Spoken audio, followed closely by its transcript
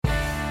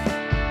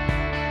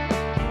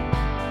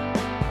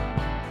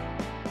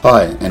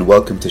Hi, and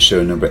welcome to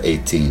show number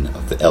 18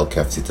 of the El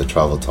Cafecito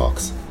Travel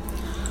Talks,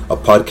 a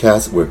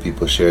podcast where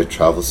people share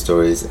travel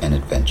stories and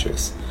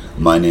adventures.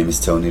 My name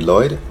is Tony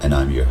Lloyd, and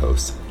I'm your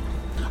host.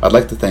 I'd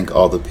like to thank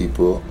all the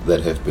people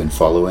that have been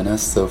following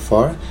us so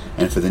far,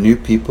 and for the new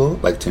people,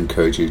 I'd like to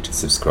encourage you to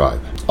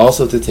subscribe.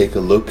 Also to take a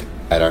look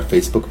at our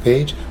Facebook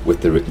page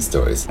with the written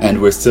stories,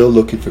 and we're still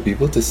looking for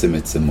people to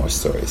submit some more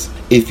stories.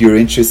 If you're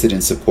interested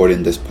in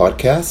supporting this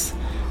podcast,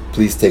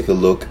 please take a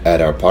look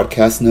at our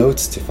podcast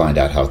notes to find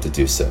out how to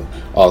do so.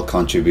 All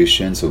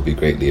contributions will be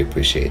greatly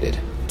appreciated.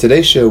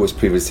 Today's show was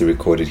previously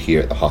recorded here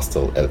at the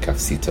Hostel El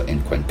Cafecito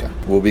in Cuenca.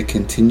 We'll be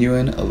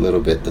continuing a little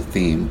bit the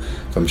theme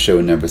from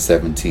show number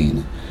 17,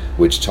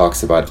 which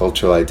talks about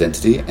cultural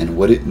identity and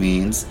what it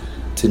means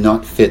to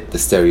not fit the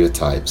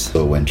stereotypes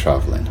when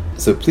traveling.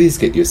 So please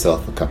get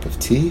yourself a cup of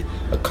tea,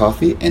 a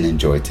coffee, and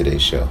enjoy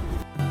today's show.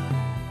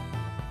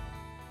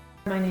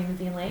 My name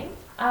is Elaine.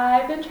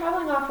 I've been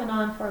traveling off and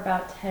on for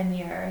about 10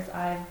 years.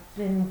 I've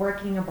been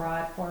working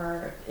abroad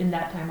in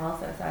that time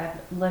also. So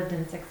I've lived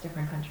in 6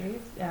 different countries.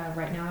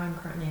 Right now I'm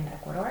currently in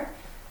Ecuador,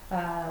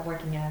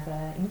 working as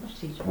an English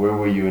teacher. Where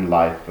were you in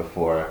life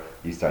before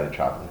you started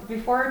traveling?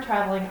 Before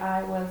traveling,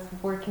 I was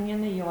working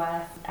in the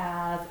U.S.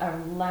 as a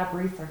lab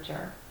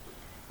researcher,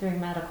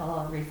 doing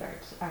medical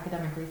research,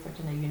 academic research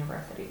in a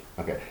university.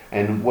 Okay,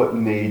 and what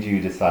made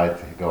you decide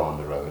to go on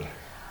the road?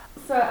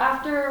 So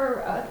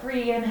after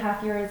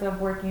 3.5 years of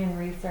working in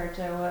research,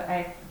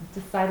 I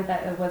decided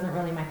that it wasn't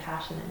really my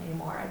passion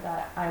anymore,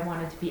 that I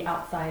wanted to be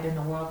outside in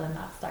the world and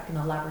not stuck in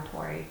a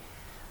laboratory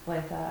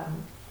with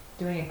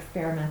doing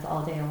experiments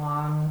all day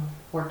long,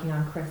 working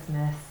on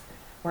Christmas,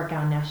 working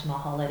on national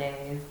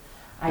holidays.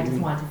 I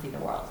just wanted to see the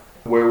world.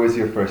 Where was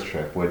your first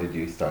trip? Where did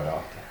you start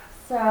off?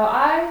 So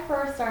I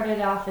first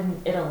started off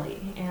in Italy,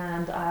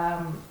 and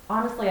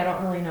honestly I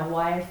don't really know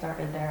why I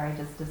started there. I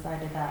just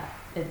decided that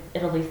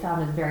Italy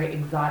sounded very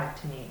exotic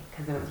to me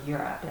because it was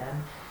Europe,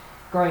 and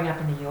growing up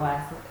in the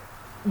US,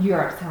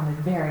 Europe sounded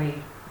very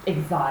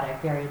exotic,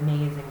 very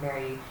amazing,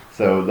 very...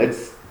 So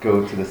let's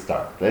go to the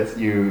start.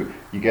 You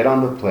get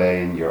on the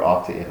plane, you're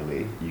off to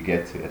Italy, you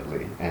get to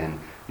Italy, and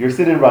you're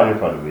sitting right in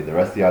front of me. The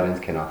rest of the audience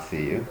cannot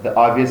see you. The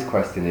obvious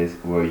question is,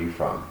 where are you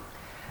from?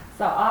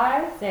 So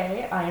I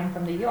say I am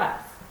from the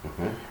US,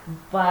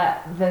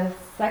 but the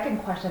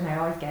second question I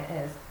always get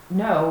is,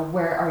 no,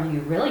 where are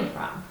you really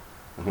from?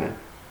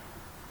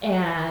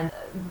 And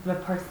the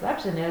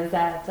perception is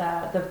that,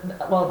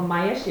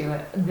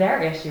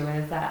 their issue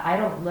is that I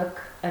don't look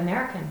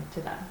American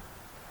to them.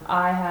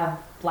 I have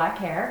black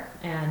hair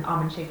and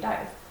almond-shaped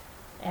eyes,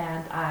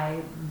 and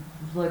I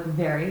look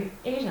very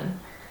Asian.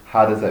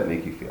 How does that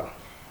make you feel?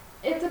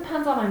 It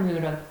depends on my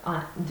mood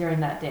during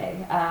that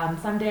day.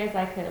 Some days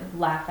I could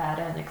laugh at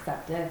it and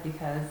accept it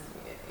because,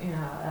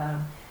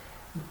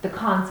 the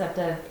concept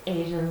of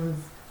Asians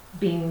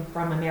being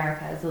from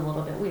America is a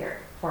little bit weird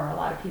for a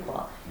lot of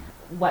people.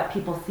 What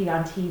people see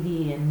on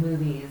TV and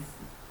movies,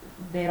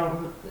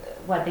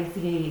 what they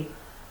see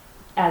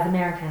as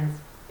Americans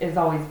is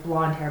always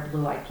blonde-haired,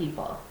 blue-eyed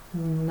people.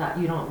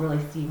 You don't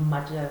really see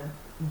much of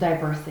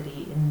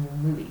diversity in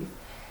movies,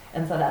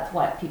 and so that's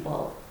what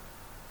people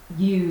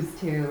use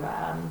to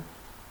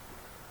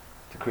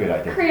create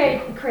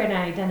identity. Create an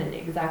identity,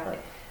 exactly.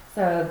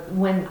 So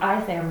when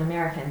I say I'm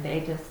American, they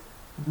just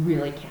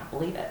really can't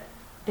believe it.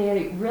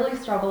 They really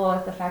struggle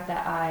with the fact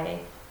that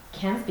I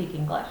can speak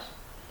English,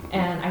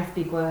 and I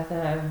speak with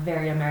a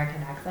very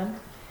American accent,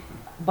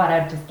 but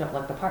I just don't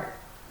look the part.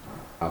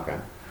 Okay.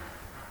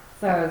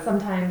 So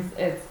sometimes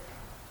it's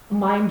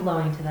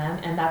mind-blowing to them,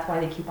 and that's why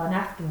they keep on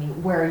asking me,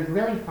 where are you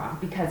really from?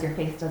 Because your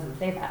face doesn't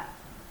say that.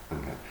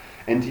 Okay.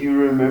 And do you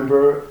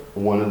remember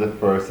one of the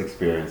first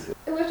experiences?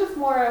 It was just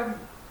more of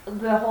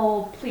the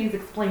whole, please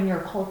explain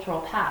your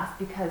cultural past,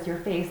 because your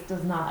face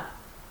does not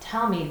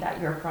tell me that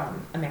you're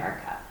from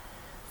America.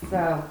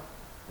 So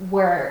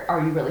where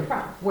are you really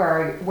from?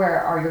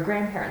 Where are your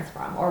grandparents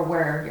from? Or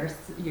where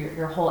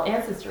your whole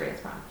ancestry is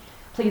from?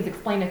 Please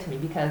explain it to me,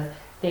 because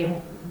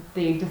they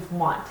just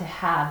want to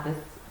have this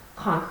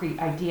concrete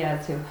idea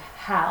as to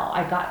how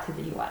I got to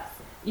the U.S.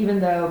 Even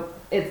though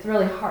it's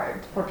really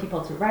hard for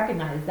people to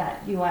recognize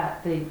that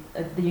the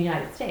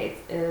United States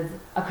is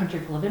a country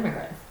full of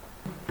immigrants.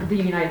 The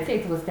United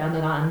States was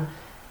founded on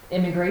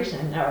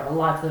immigration, or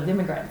lots of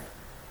immigrants,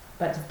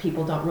 but just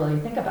people don't really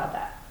think about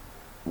that.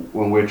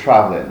 When we're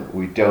traveling,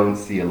 we don't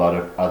see a lot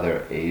of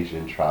other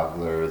Asian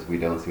travelers, we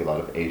don't see a lot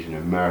of Asian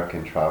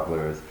American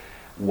travelers.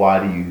 Why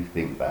do you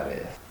think that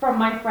is? From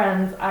my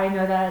friends, I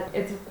know that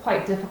it's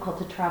quite difficult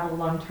to travel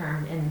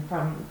long-term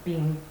from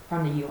being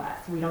from the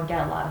U.S. We don't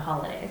get a lot of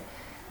holidays.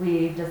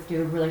 We just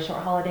do really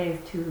short holidays,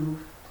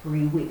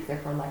 2-3 weeks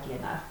if we're lucky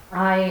enough.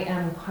 I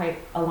am quite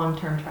a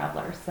long-term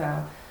traveler,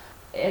 so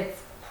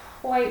it's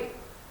quite...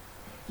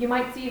 You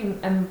might see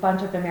a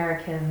bunch of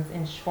Americans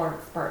in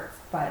short spurts,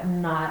 but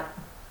not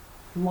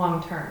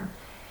long-term.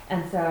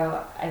 And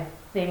so I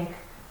think,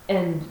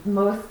 and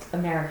most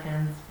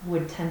Americans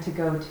would tend to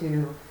go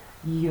to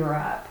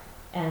Europe,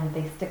 and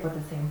they stick with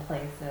the same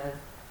places.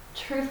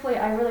 Truthfully,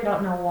 I really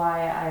don't know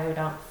why I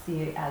don't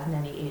see as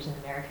many Asian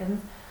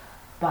Americans.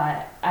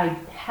 but I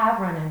have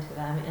run into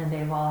them, and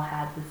they've all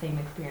had the same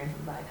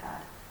experiences I've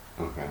had.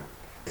 Okay.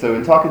 So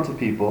in talking to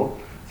people,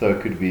 so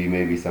it could be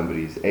maybe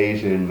somebody's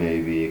Asian,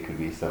 maybe it could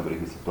be somebody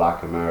who's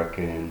Black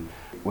American.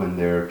 When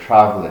they're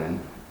traveling,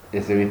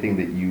 is there anything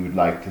that you would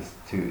like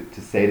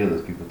to say to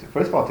those people?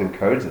 First of all, to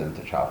encourage them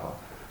to travel,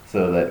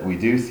 so that we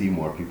do see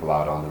more people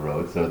out on the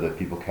road, so that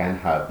people can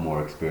have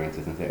more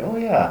experiences and say, oh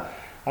yeah,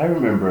 I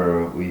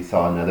remember we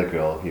saw another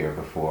girl here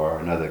before,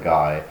 another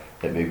guy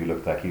that maybe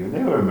looked like you, and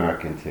they were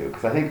American too.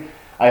 Because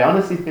I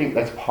honestly think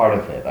that's part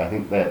of it. I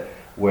think that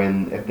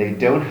if they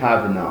don't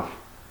have enough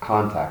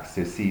contacts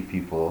to see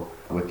people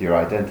with your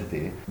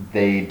identity,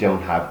 they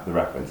don't have the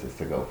references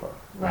to go from.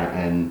 Right.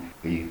 And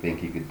you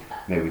think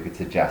maybe we could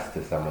suggest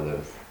to some of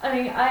those I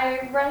mean,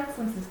 I read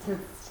some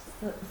statistics.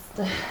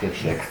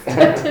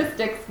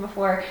 statistics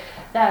before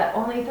that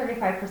only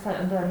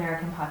 35% of the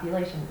American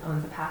population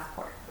owns a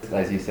passport.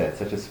 As you said,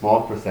 such a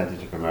small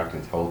percentage of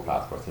Americans hold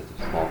passports, such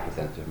a small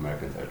percentage of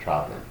Americans are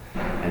traveling.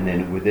 And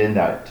then within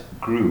that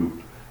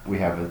group, we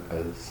have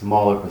a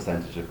smaller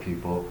percentage of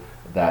people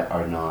that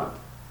are not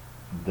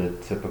the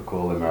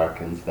typical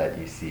Americans that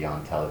you see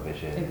on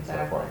television and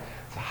so forth.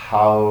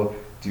 So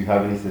do you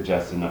have any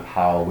suggestion of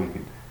how we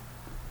could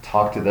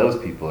talk to those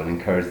people and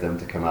encourage them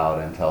to come out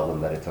and tell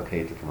them that it's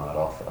okay to come out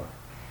also?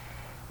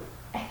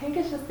 I think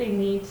it's just they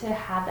need to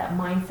have that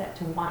mindset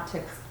to want to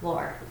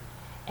explore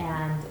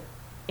and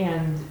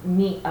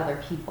meet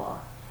other people.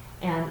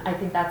 And I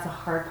think that's a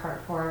hard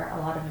part for a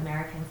lot of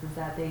Americans, is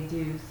that they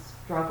do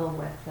struggle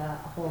with the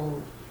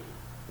whole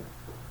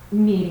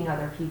meeting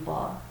other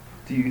people.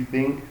 Do you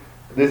think,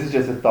 this is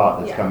just a thought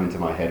that's Yeah. come into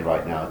my head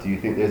right now, do you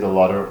think there's a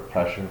lot of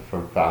pressure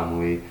from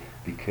family?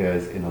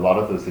 Because in a lot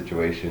of those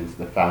situations,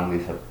 the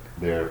families have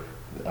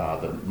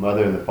the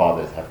mother and the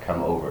fathers have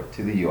come over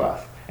to the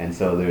U.S. And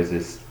so there's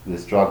this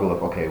struggle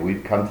of, okay,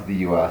 we've come to the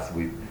U.S.,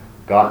 we've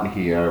gotten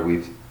here,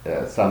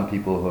 some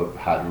people who have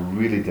had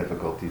really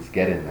difficulties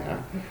getting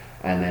there,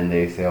 and then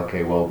they say,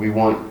 okay, well, we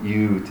want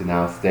you to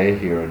now stay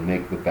here and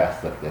make the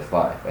best of this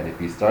life. And if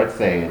you start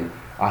saying,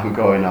 I'm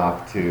going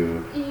off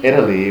to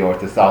Italy or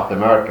to South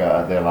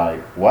America, they're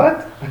like,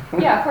 what?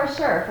 Yeah, for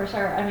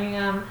sure. I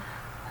mean,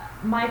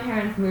 my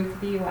parents moved to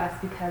the U.S.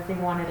 because they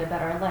wanted a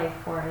better life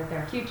for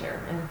their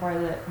future and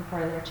for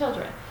their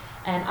children.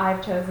 And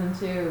I've chosen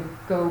to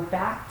go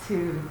back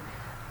to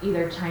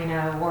either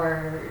China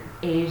or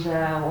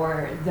Asia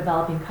or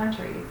developing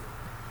countries.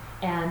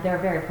 And they're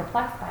very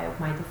perplexed by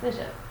my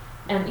decision.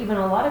 And even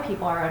a lot of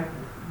people are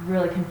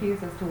really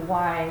confused as to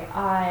why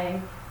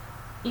I,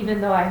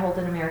 even though I hold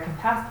an American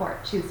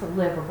passport, choose to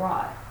live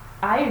abroad.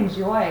 I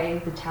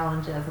enjoy the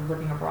challenges of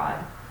living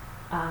abroad.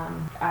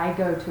 I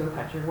go to a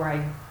country where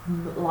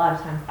a lot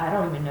of times I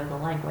don't even know the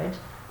language.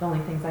 The only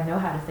things I know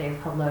how to say is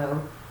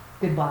hello,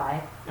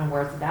 goodbye, and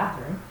where's the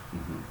bathroom.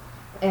 Mm-hmm.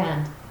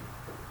 And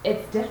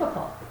it's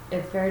difficult.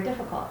 It's very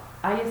difficult.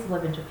 I used to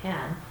live in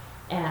Japan,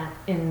 and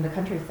in the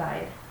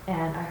countryside,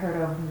 and I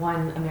heard of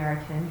one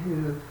American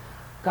who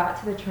got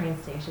to the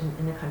train station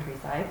in the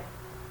countryside,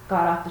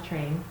 got off the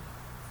train,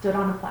 stood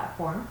on a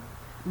platform,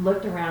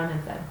 looked around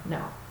and said,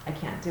 no, I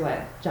can't do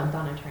it, jumped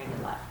on a train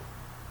and left,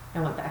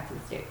 and went back to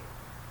the state.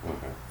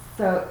 Okay.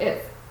 So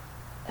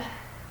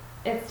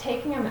it's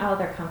taking them out of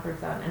their comfort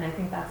zone, and I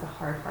think that's a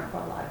hard part for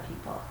a lot of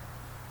people,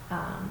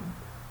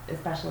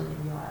 especially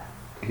in the U.S.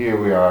 Here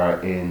we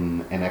are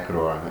in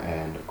Ecuador,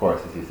 and of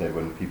course, as you said,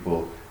 when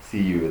people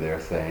see you, they're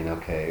saying,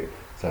 okay,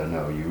 so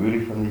no, you're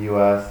really from the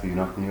U.S., you're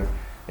not from the U.S.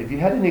 Have you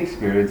had any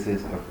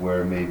experiences of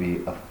where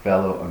maybe a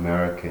fellow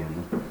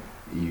American,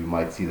 you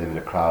might see them in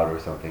a crowd or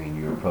something, and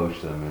you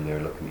approach them, and they're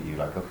looking at you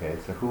like, okay,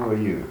 so who are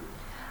you?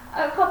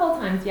 A couple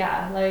times,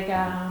 yeah. Like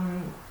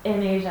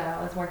in Asia,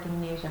 I was working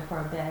in Asia for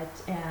a bit,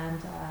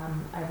 and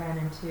I ran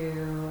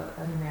into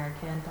an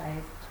American. I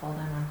told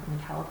them I'm from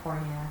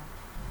California,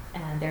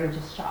 and they were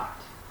just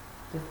shocked,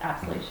 just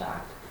absolutely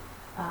shocked.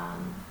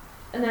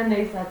 And then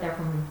they said they're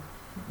from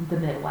the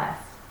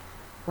Midwest,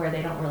 where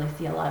they don't really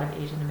see a lot of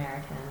Asian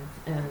Americans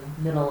in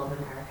middle of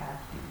America.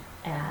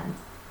 And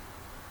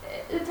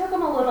it took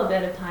them a little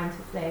bit of time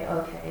to say,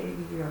 okay,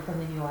 you're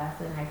from the U.S.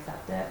 and I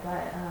accept it,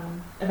 but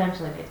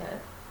eventually they did.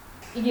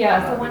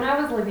 Yeah, so when I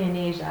was living in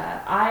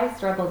Asia, I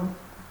struggled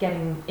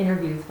getting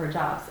interviews for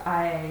jobs.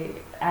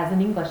 As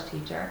an English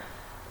teacher,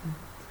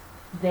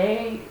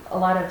 a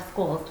lot of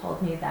schools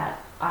told me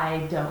that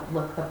I don't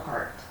look the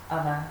part of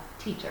a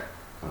teacher,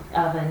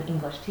 of an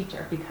English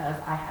teacher, because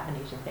I have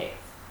an Asian face.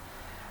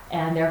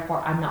 And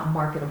therefore, I'm not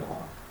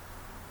marketable.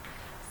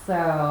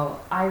 So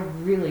I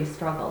really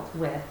struggled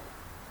with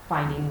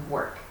finding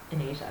work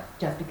in Asia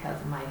just because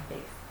of my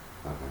face.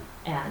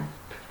 And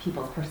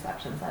people's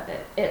perceptions of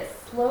it. It's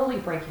slowly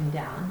breaking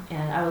down,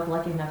 and I was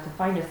lucky enough to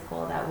find a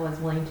school that was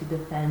willing to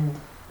defend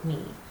me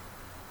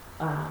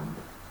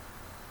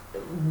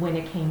when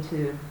it came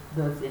to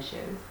those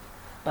issues.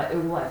 But it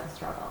was a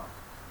struggle.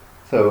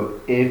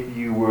 So if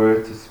you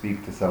were to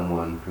speak to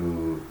someone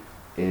who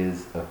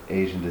is of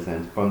Asian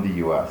descent from the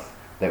U.S.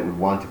 that would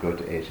want to go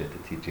to Asia to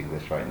teach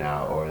English right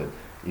now, or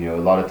a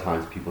lot of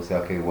times people say,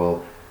 okay,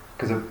 well,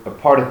 because a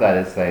part of that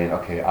is saying,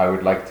 okay, I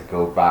would like to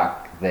go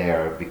back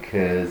there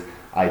because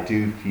I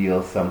do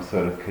feel some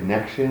sort of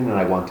connection and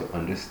I want to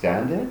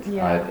understand it.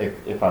 Yeah.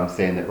 If I'm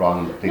saying it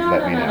wrong, please No,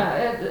 let no, me no,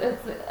 know.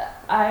 no.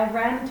 I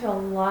ran into a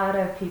lot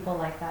of people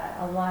like that.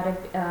 A lot of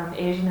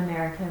Asian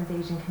Americans,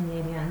 Asian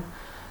Canadians,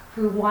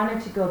 who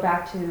wanted to go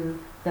back to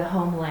the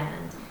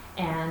homeland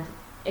and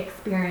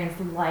experience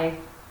life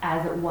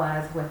as it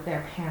was with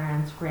their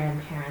parents,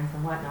 grandparents,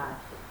 and whatnot.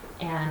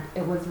 And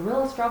it was a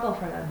real struggle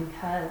for them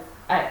because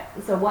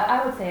so what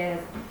I would say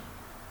is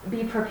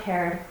be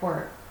prepared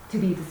to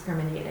be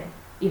discriminated,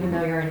 even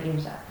though you're in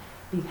Asia,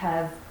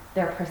 because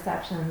their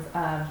perceptions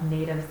of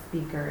native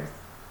speakers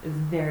is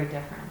very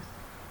different.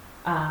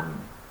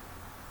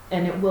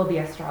 And it will be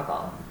a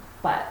struggle,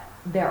 but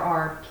there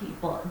are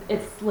people,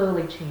 it's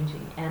slowly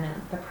changing, and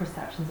the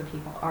perceptions of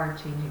people are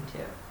changing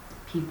too.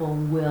 People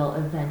will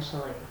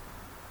eventually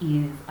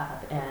ease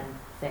up and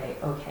say,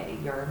 okay,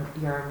 you're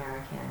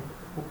American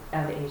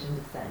of Asian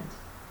descent,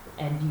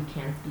 and you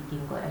can speak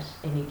English,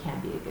 and you can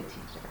be a good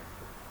teacher.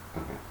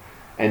 Okay.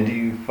 And do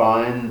you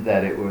find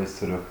that it was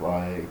sort of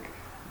like,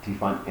 do you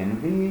find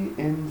envy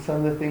in some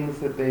of the things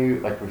that they,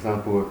 like for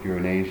example, if you're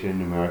an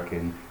Asian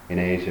American in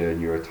Asia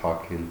and you're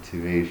talking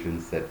to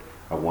Asians that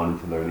wanted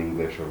to learn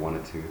English or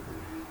wanted to?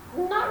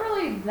 Not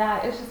really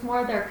that, it's just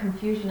more their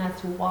confusion as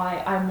to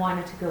why I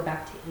wanted to go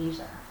back to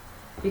Asia.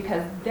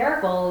 Because their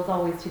goal is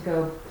always to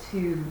go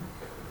to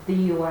the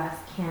US,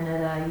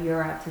 Canada,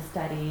 Europe to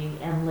study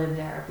and live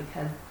there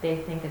because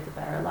they think it's a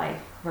better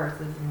life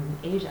versus in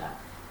Asia.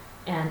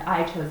 And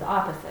I chose the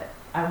opposite.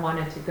 I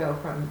wanted to go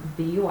from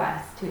the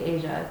US to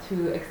Asia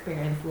to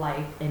experience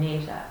life in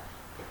Asia.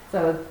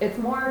 So it's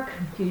more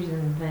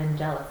confusion than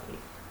jealousy,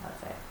 I'd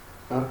say.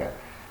 Okay.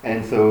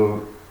 And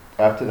so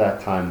after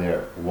that time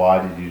there,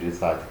 why did you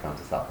decide to come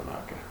to South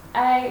America?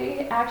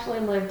 I actually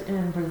lived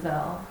in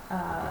Brazil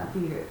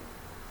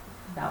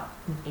about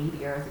 8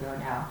 years ago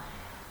now,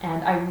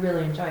 and I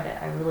really enjoyed it.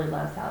 I really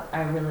loved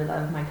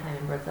my time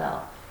in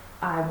Brazil.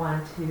 I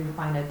wanted to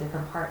find a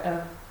different part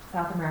of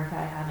South America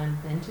I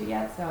haven't been to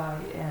yet,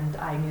 and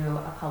I knew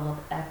a couple of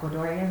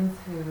Ecuadorians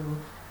who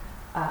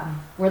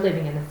were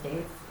living in the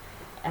States,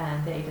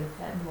 and they just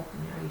said, well,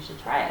 you should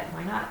try it.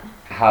 Why not?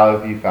 How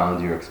have you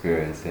found your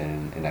experience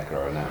in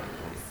Ecuador now?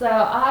 So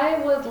I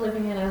was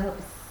living in a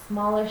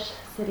smallish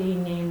city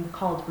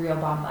called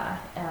Riobamba,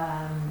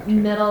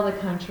 middle of the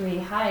country,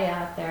 high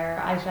out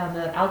there. I found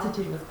the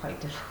altitude was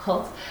quite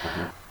difficult.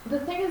 The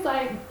thing is,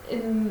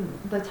 in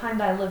the time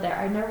that I lived there,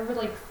 I never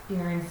really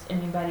experienced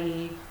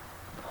anybody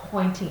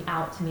pointing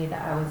out to me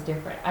that I was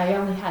different. I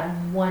only had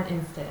one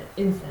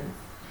instance.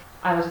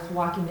 I was just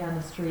walking down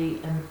the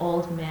street, an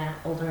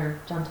older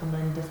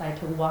gentleman decided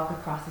to walk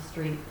across the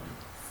street,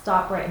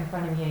 stop right in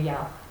front of me and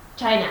yell,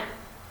 "China!"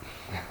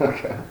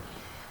 Okay.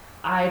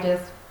 I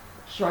just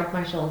shrugged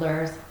my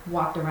shoulders,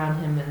 walked around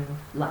him and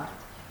left.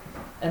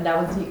 And that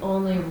was the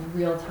only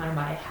real time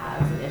I had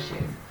some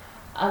issues.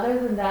 Other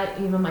than that,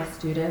 even my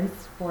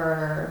students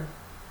were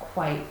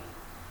quite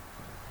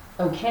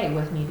okay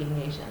with me being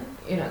Asian.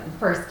 The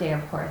first day,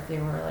 of course, they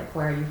were like,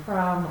 "Where are you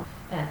from?"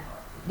 And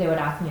they would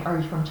ask me, "Are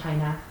you from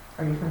China?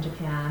 Are you from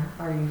Japan?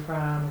 Are you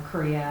from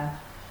Korea?"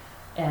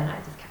 And I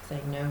just kept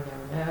saying no,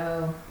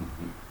 no,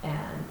 no.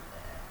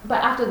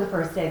 But after the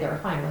first day, they were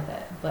fine with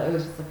it. But it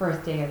was just the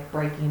first day of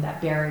breaking that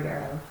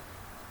barrier of,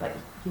 but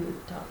you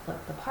don't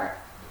look the part.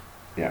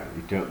 Yeah,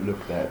 you don't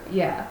look that.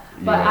 Yeah,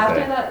 but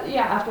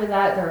after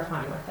that, they were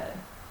fine with it.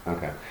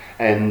 Okay.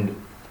 And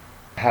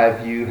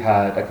have you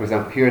had, like for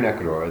example, here in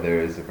Ecuador, there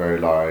is a very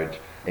large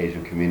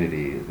Asian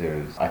community.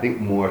 There's, I think,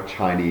 more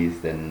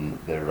Chinese than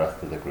the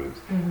rest of the groups,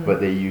 but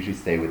they usually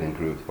stay within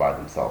groups by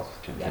themselves.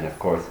 Yes. And of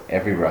course,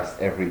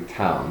 every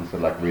town, so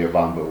like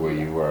Riobamba where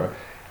you were,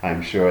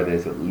 I'm sure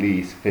there's at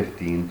least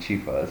 15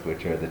 chifas,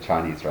 which are the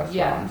Chinese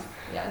restaurants.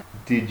 Yes.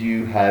 Did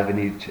you have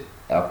any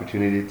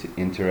opportunity to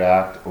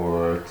interact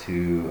or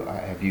to,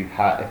 have you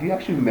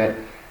actually met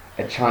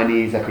a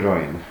Chinese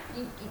Ecuadorian?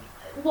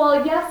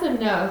 Well, yes and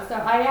no. So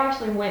I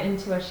actually went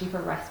into a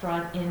chifa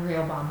restaurant in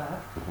Riobamba,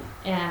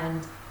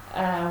 and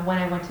when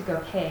I went to go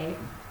pay,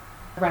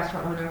 the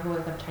restaurant owner, who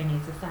was of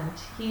Chinese descent,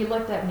 he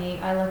looked at me,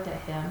 I looked at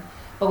him,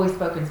 but we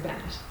spoke in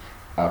Spanish.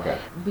 Okay.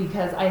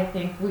 Because I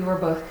think we were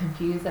both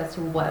confused as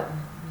to what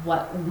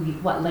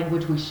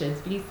language we should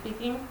be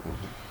speaking,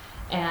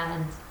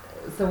 and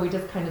so we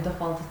just kind of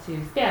defaulted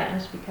to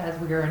Spanish because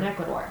we were in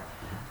Ecuador.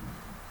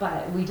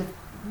 But we just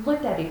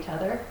looked at each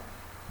other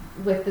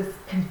with this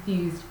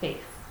confused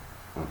face.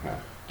 Okay.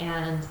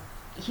 And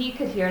he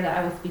could hear that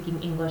I was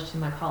speaking English to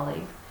my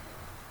colleagues,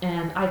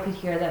 and I could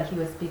hear that he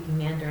was speaking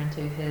Mandarin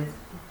to his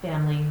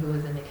family who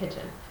was in the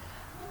kitchen.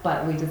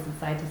 But we just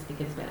decided to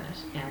speak in Spanish,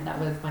 and that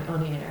was my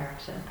only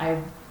interaction.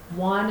 I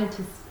wanted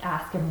to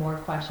ask him more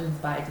questions,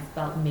 but I just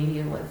felt maybe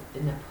it was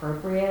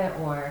inappropriate,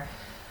 or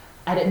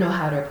I didn't know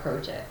how to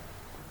approach it.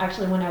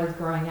 Actually, when I was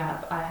growing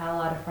up, I had a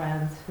lot of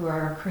friends who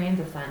are Korean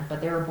descent,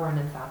 but they were born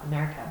in South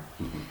America.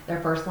 Their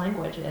first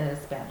language is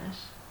Spanish.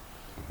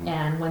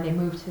 And when they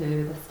moved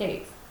to the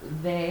States,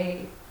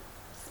 they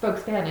spoke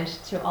Spanish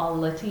to all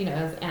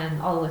Latinos, and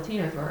all the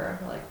Latinos were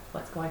like,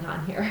 "What's going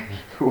on here?"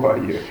 Who are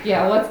you?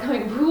 Yeah,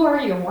 who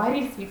are you? Why do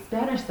you speak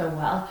Spanish so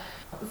well?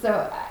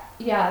 So,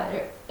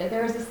 yeah,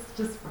 there's this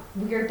just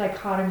weird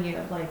dichotomy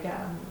of like,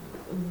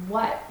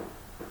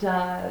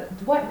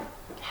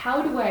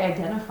 how do I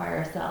identify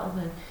ourselves,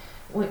 and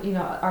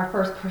our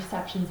first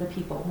perceptions of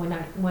people.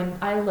 When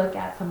I look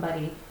at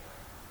somebody,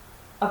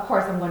 of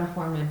course I'm going to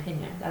form an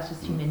opinion. That's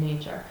just human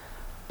nature.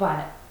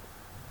 But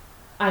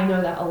I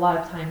know that a lot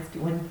of times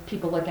when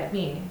people look at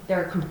me,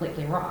 they're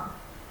completely wrong,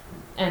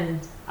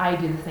 and I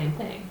do the same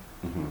thing.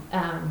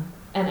 Mm-hmm.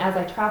 And as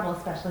I travel,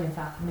 especially in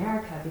South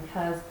America,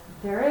 because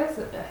there is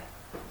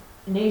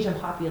an Asian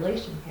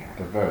population here.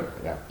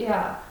 Yeah.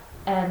 Yeah,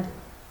 and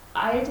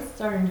I just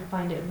started to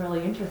find it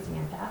really interesting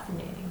and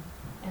fascinating,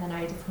 and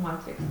I just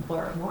want to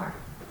explore it more.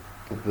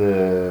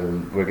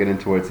 We're getting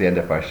towards the end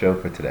of our show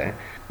for today.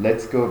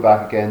 Let's go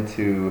back again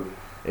to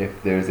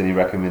if there's any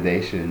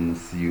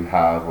recommendations you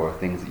have or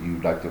things that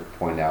you'd like to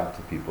point out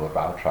to people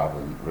about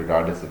traveling,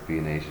 regardless of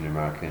being Asian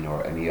American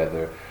or any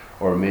other,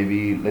 or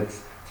maybe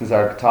since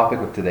our topic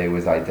of today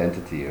was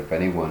identity, if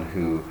anyone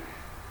who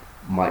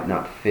might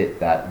not fit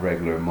that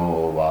regular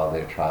mold while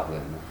they're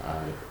traveling.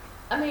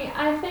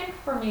 I think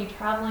for me,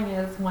 traveling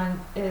is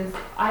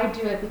I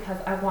do it because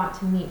I want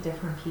to meet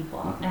different people,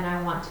 mm-hmm. and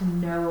I want to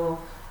know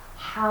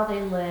how they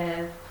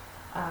live,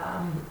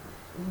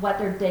 what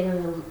their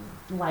daily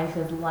life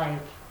is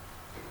like,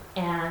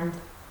 and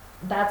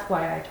that's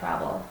why I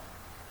travel.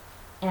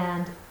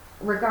 And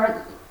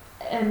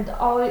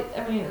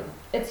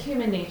it's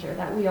human nature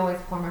that we always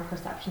form a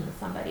perception of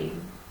somebody,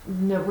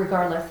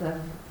 regardless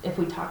of if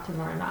we talk to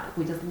them or not.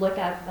 We just look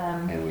at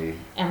them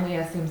and we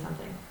assume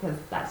something, because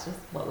that's just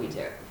what we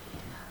do.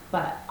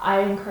 But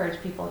I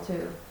encourage people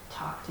to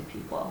talk to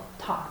people,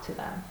 talk to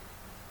them.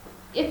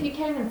 If you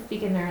can, and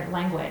speak in their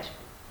language.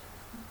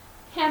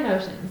 Hand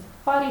motions,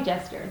 body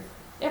gestures,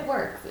 it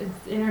works.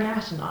 It's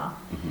international.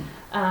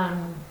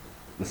 Mm-hmm.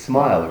 The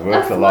smile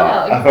works a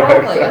lot.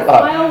 Exactly. A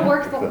smile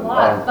works a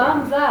lot.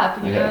 Thumbs up.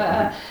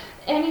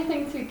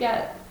 Anything to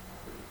get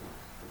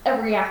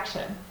a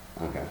reaction.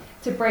 Okay.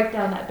 To break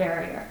down that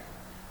barrier,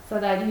 so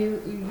that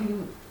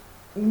you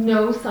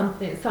know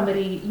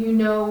somebody, you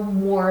know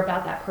more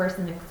about that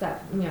person,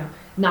 except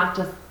not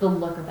just the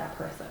look of that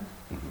person.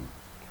 Mm-hmm.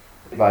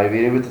 By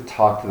being able to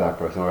talk to that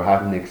person or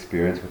having the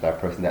experience with that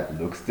person that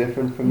looks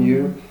different from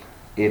you,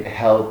 it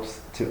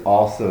helps to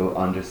also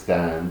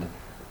understand,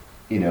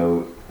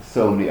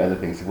 so many other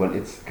things.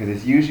 Because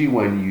it's usually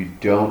when you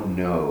don't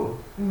know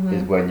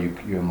is when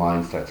your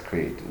mind starts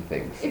creating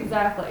things.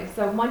 Exactly.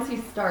 So once you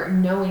start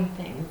knowing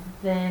things,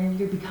 then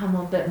you become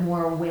a bit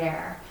more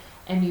aware,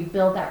 and you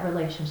build that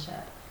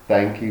relationship.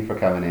 Thank you for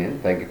coming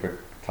in. Thank you for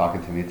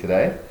talking to me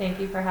today. Thank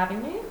you for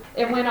having me.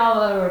 It went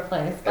all over the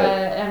place,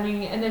 but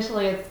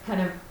initially it's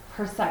kind of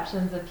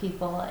perceptions of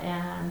people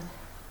and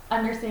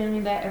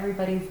understanding that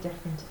everybody's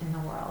different in the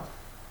world.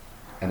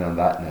 And on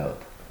that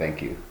note, thank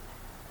you.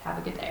 Have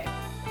a good day.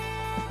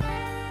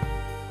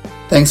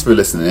 Thanks for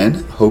listening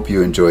in. Hope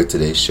you enjoyed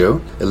today's show.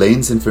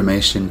 Elaine's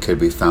information could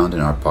be found in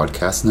our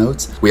podcast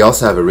notes. We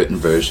also have a written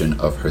version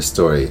of her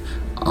story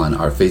on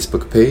our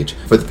Facebook page.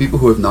 For the people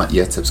who have not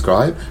yet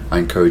subscribed, I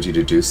encourage you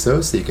to do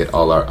so you get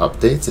all our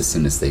updates as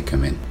soon as they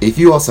come in. If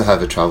you also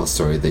have a travel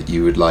story that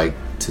you would like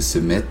to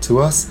submit to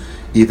us,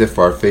 either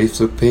for our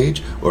Facebook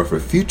page or for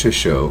a future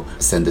show,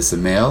 send us a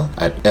mail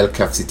at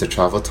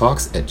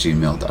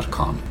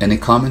elcafecitotraveltalks@gmail.com. Any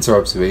comments or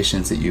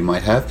observations that you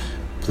might have,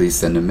 please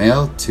send a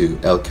mail to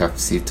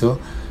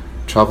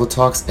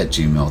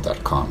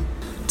elcafecitotraveltalks@gmail.com.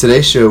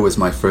 Today's show was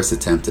my first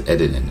attempt at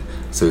editing,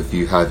 so if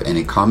you have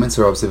any comments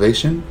or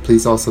observation,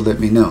 please also let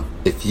me know.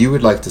 If you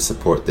would like to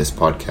support this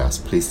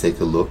podcast, please take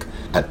a look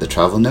at the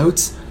travel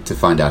notes to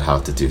find out how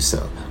to do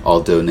so.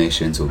 All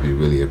donations will be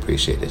really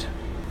appreciated.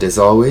 As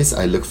always,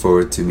 I look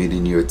forward to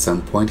meeting you at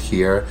some point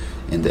here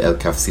in the El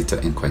Cafecito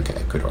in Cuenca,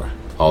 Ecuador.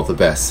 All the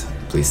best.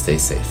 Please stay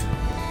safe.